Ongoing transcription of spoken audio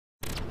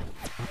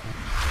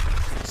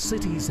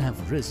Cities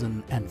have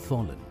risen and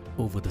fallen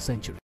over the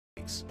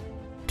centuries.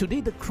 Today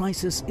the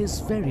crisis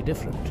is very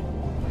different.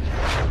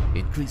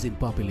 Increasing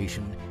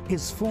population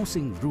is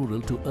forcing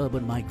rural to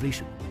urban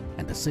migration,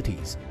 and the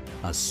cities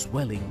are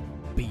swelling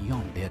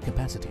beyond their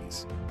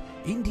capacities.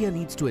 India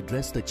needs to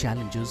address the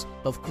challenges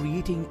of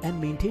creating and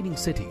maintaining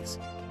cities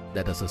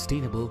that are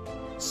sustainable,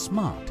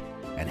 smart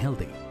and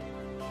healthy.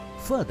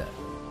 Further,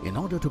 in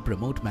order to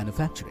promote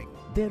manufacturing,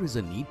 there is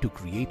a need to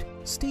create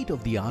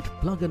state-of-the-art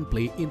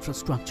plug-and-play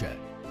infrastructure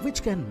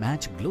which can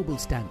match global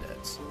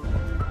standards.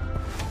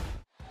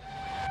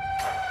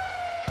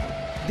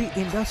 The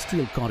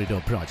Industrial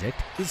Corridor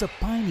project is a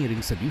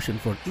pioneering solution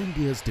for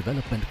India's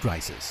development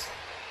crisis.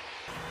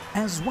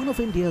 As one of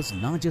India's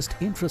largest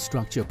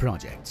infrastructure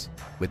projects,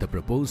 with a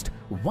proposed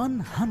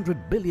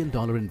 $100 billion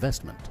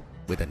investment,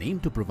 with an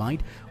aim to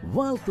provide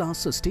world-class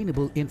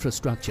sustainable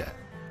infrastructure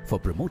for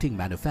promoting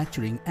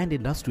manufacturing and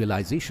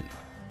industrialization.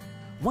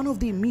 One of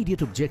the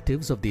immediate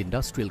objectives of the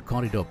Industrial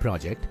Corridor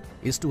project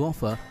is to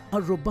offer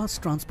a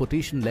robust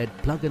transportation-led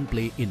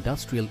plug-and-play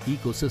industrial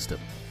ecosystem,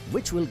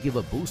 which will give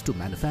a boost to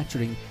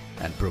manufacturing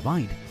and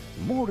provide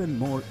more and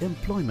more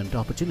employment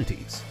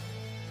opportunities.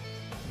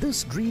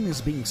 This dream is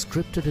being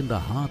scripted in the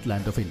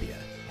heartland of India,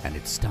 and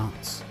it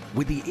starts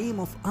with the aim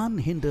of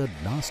unhindered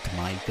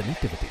last-mile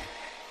connectivity.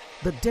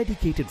 The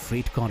dedicated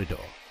freight corridor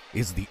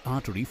is the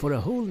artery for a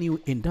whole new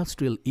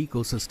industrial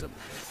ecosystem,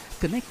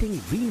 connecting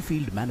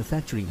greenfield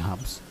manufacturing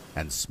hubs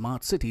and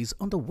smart cities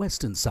on the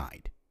western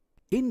side.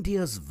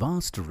 India's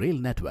vast rail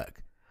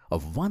network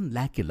of 1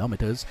 lakh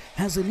kilometers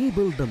has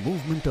enabled the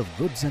movement of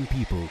goods and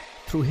people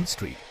through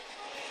history.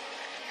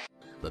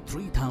 The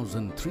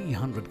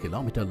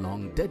 3,300-kilometer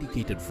long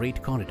dedicated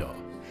freight corridor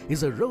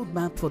is a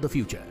roadmap for the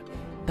future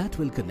that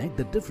will connect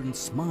the different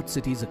smart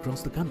cities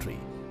across the country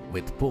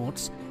with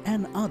ports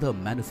and other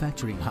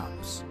manufacturing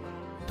hubs.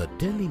 The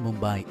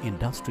Delhi-Mumbai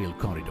Industrial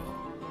Corridor,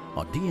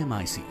 or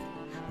DMIC,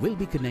 will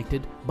be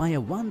connected by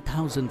a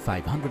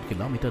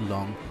 1,500-kilometer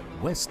long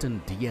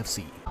Western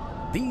DFC.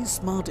 These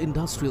smart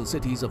industrial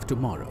cities of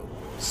tomorrow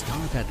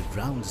start at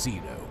ground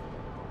zero.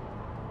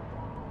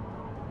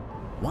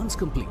 Once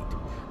complete,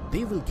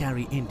 they will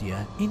carry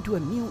India into a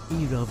new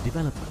era of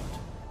development.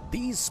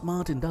 These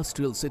smart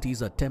industrial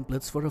cities are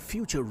templates for a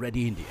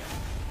future-ready India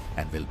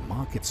and will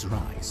mark its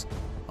rise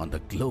on the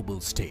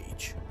global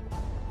stage.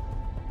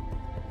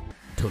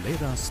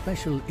 Dholera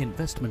Special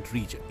Investment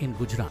Region in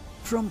Gujarat.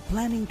 From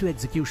planning to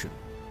execution,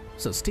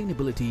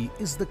 sustainability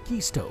is the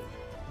keystone.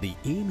 The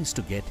aim is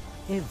to get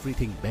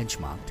everything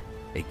benchmarked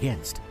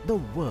against the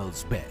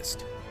world's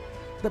best.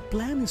 The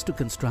plan is to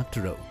construct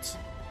roads,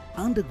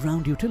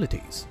 underground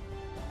utilities,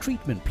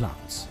 treatment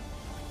plants,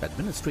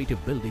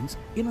 administrative buildings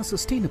in a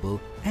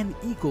sustainable and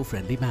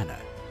eco-friendly manner.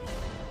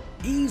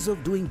 Ease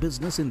of doing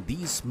business in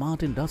these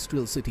smart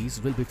industrial cities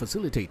will be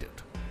facilitated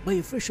by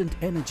efficient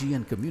energy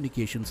and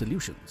communication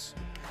solutions.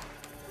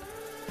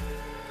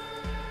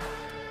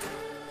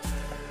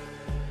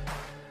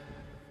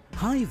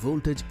 High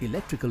voltage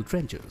electrical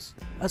trenches,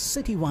 a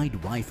city-wide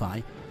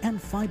Wi-Fi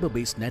and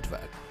fiber-based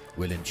network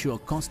will ensure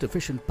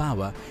cost-efficient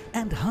power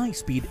and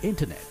high-speed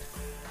internet.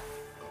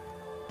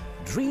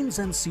 Drains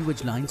and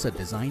sewage lines are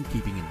designed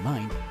keeping in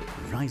mind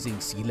rising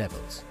sea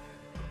levels.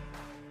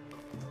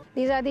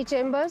 These are the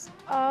chambers.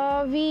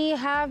 We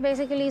have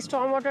basically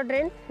stormwater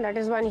drain, that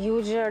is one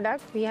huge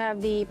duct. We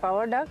have the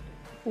power duct.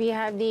 We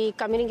have the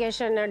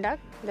communication duct.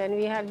 Then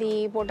we have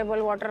the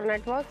potable water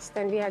networks.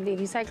 Then we have the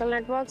recycle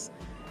networks.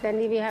 Then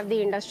we have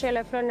the industrial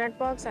effluent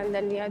networks, and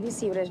then we have the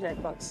sewerage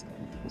networks.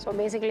 So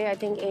basically I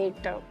think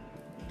 8 to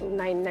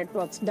 9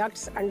 networks,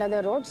 ducts under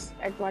the roads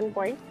at one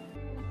point.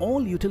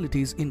 All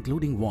utilities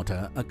including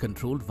water are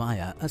controlled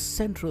via a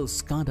central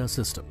SCADA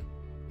system,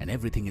 and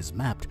everything is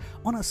mapped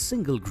on a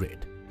single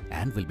grid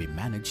and will be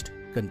managed,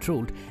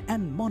 controlled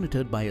and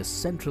monitored by a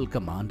central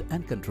command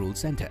and control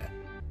center.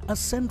 A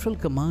central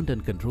command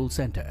and control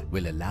center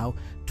will allow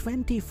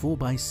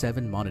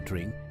 24/7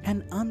 monitoring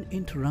and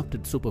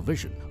uninterrupted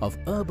supervision of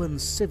urban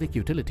civic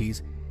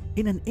utilities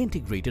in an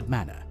integrated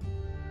manner.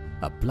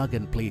 A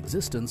plug-and-play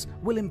existence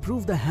will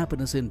improve the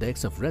happiness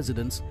index of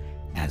residents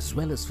as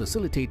well as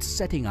facilitate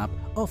setting up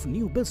of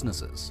new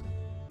businesses.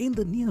 In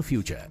the near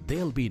future,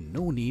 there'll be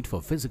no need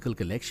for physical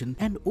collection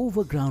and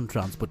overground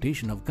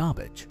transportation of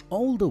garbage.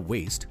 All the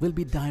waste will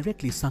be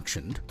directly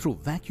suctioned through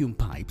vacuum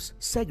pipes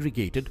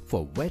segregated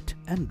for wet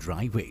and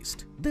dry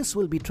waste. This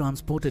will be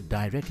transported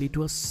directly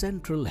to a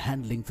central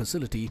handling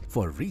facility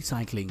for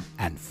recycling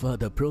and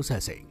further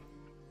processing.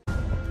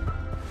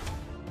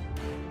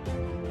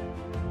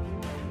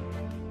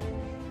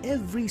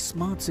 Every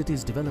smart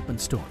cities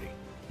development story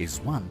is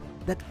one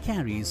that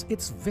carries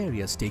its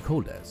various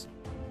stakeholders,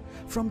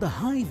 from the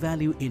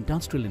high-value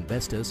industrial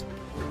investors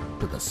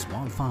to the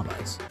small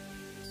farmers.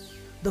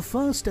 The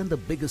first and the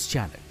biggest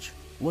challenge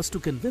was to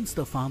convince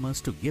the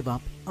farmers to give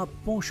up a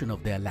portion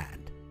of their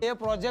land. ये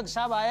project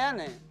साहब आया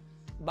ने,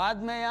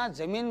 बाद में यहाँ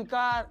जमीन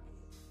का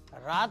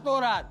रातों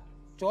रात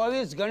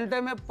 24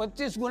 घंटे में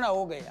 25 गुना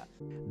हो गया.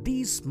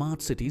 These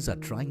smart cities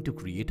are trying to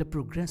create a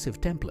progressive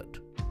template.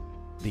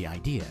 The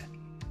idea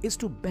is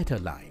to better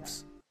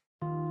lives.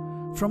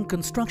 From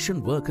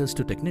construction workers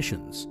to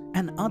technicians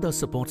and other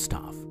support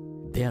staff,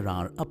 there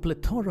are a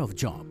plethora of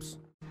jobs.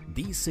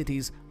 These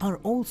cities are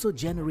also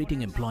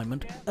generating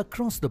employment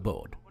across the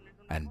board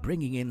and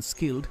bringing in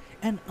skilled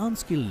and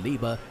unskilled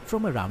labor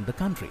from around the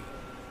country.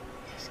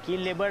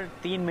 Skilled labor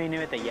 3 महीने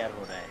में तैयार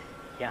हो रहा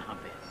है यहाँ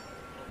पे.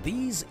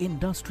 These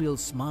industrial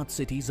smart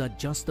cities are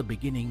just the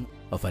beginning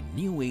of a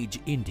new age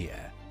India.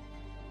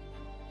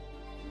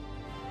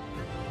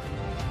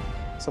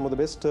 Some of the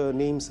best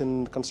names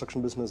in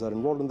construction business are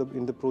involved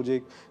in the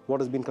project.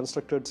 What has been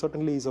constructed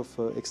certainly is of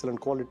excellent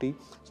quality.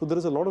 So there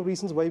is a lot of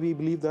reasons why we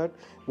believe that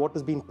what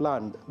has been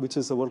planned, which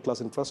is a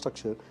world-class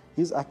infrastructure,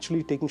 is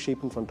actually taking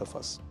shape in front of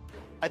us.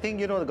 I think,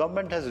 the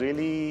government has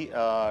really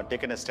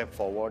taken a step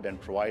forward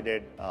and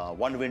provided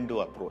one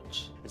window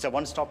approach. It's a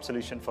one-stop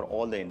solution for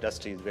all the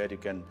industries where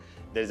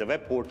there is a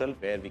web portal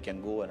where we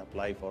can go and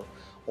apply for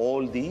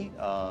all the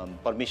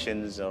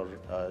permissions or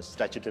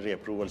statutory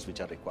approvals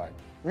which are required.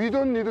 We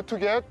don't need to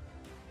get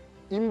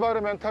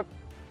environmental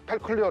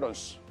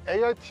clearance.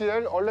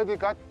 AITL already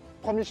got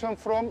permission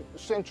from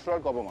central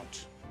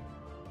government.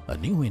 A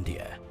new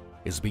India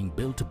is being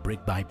built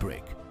brick by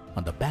brick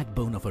on the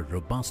backbone of a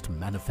robust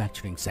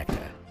manufacturing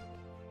sector.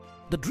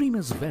 The dream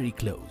is very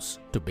close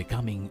to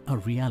becoming a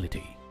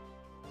reality.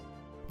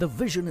 The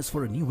vision is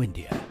for a new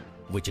India,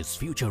 which is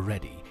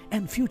future-ready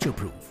and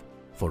future-proof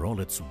for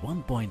all its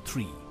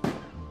 1.3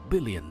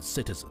 billion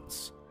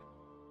citizens.